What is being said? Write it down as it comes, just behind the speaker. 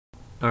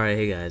Alright,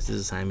 hey guys, this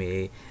is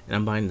Jaime, and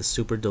I'm buying the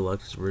Super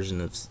Deluxe version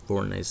of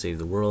Fortnite Save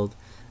the World.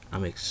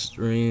 I'm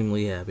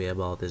extremely happy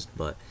about this,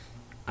 but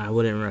I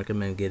wouldn't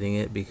recommend getting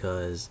it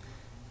because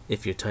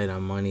if you're tight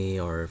on money,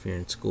 or if you're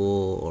in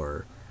school,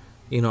 or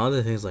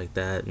other things like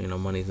that,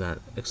 money's not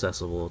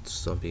accessible to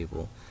some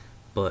people.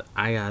 But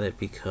I got it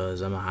because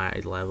I'm a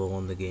high level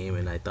in the game,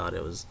 and I thought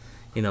it was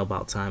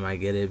about time I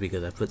get it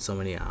because I put so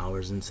many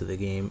hours into the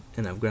game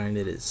and I've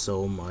grinded it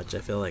so much. I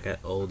feel like I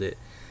owed it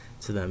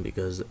to them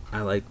because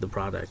I like the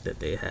product that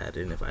they had,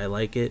 and if I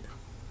like it,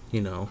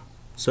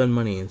 spend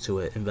money into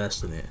it,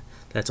 invest in it.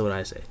 That's what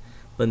I say.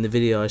 But in the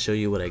video I show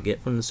you what I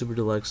get from the Super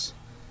Deluxe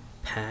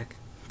pack.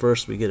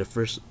 First we get a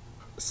first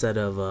set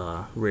of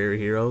rare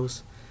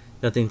heroes,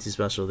 nothing too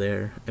special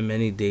there, and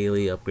many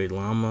daily upgrade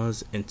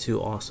llamas and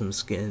 2 awesome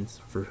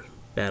skins for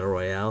Battle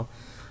Royale.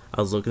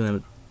 I was looking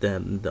at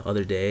them the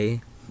other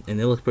day and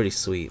they look pretty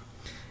sweet,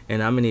 and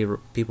not many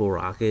people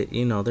rock it.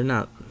 They're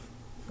not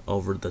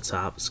over the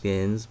top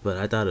skins, but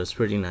I thought it was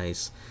pretty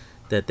nice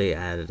that they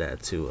added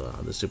that to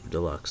the Super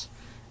Deluxe.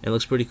 It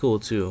looks pretty cool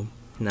too.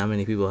 Not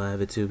many people have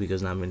it too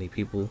because not many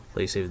people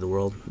play Save the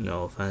World,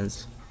 no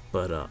offense,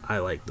 but I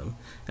like them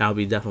and I'll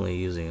be definitely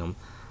using them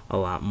a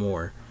lot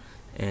more.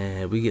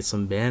 And we get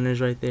some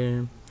banners right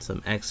there,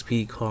 some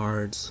XP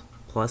cards,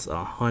 plus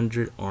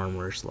 100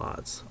 armory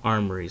slots,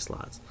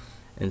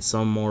 and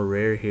some more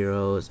rare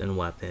heroes and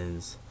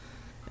weapons,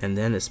 and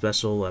then a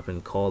special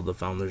weapon called the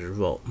Founder's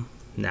Revolt.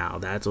 Now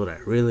that's what I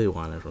really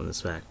wanted from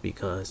this pack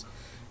because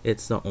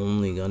it's the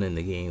only gun in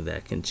the game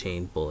that can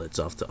chain bullets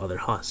off the other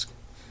husk,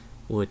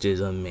 which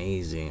is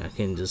amazing. I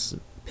can just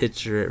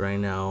picture it right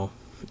now,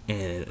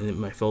 and in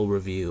my full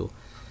review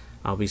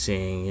I'll be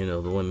saying the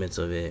limits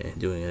of it and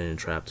doing it in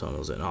trap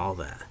tunnels and all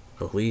that.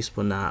 But last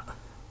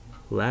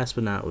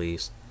but not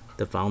least,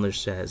 the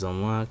Founder's Chat is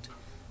unlocked,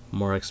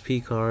 more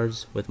XP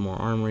cards with more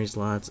armory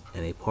slots,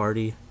 and a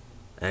party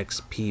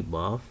XP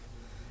buff.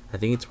 I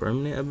think it's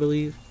permanent, I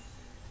believe.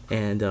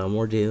 And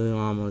more daily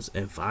llamas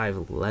and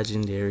 5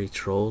 legendary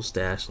troll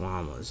stash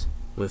llamas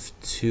with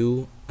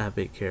 2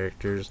 epic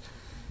characters.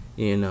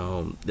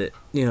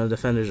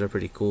 Defenders are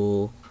pretty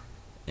cool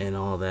and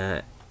all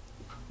that,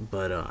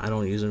 but I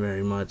don't use them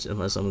very much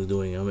unless I'm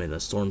doing them in a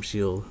storm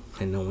shield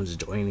and no one's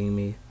joining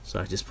me, so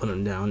I just put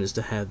them down just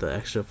to have the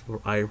extra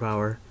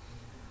firepower.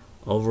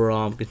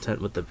 Overall, I'm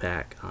content with the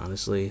pack,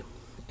 honestly,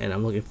 and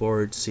I'm looking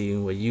forward to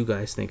seeing what you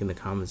guys think in the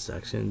comment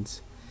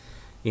sections.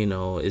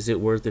 Is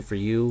it worth it for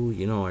you?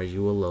 Are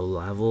you a low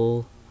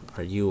level?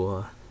 Are you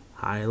a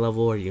high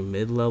level? Are you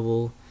mid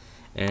level?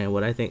 And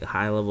what I think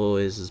high level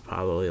is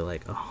probably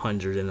like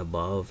 100 and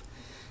above.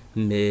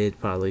 Mid,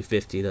 probably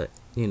 50 to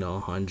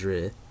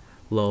 100.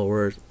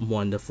 Lower,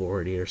 1 to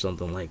 40 or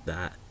something like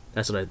that.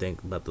 That's what I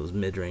think about those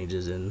mid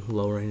ranges and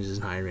low ranges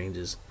and high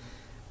ranges.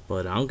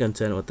 But I'm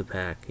content with the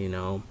pack.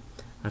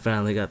 I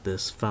finally got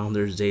this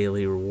Founder's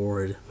Daily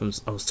reward.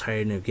 I was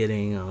tired of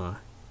getting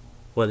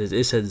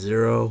it said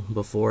 0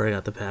 before I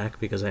got the pack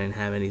because I didn't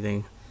have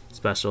anything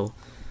special.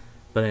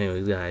 But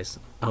anyways guys,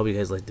 I hope you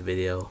guys liked the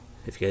video.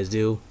 If you guys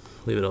do,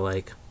 leave it a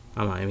like.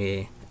 I'm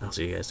Jaime. I'll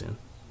see you guys soon.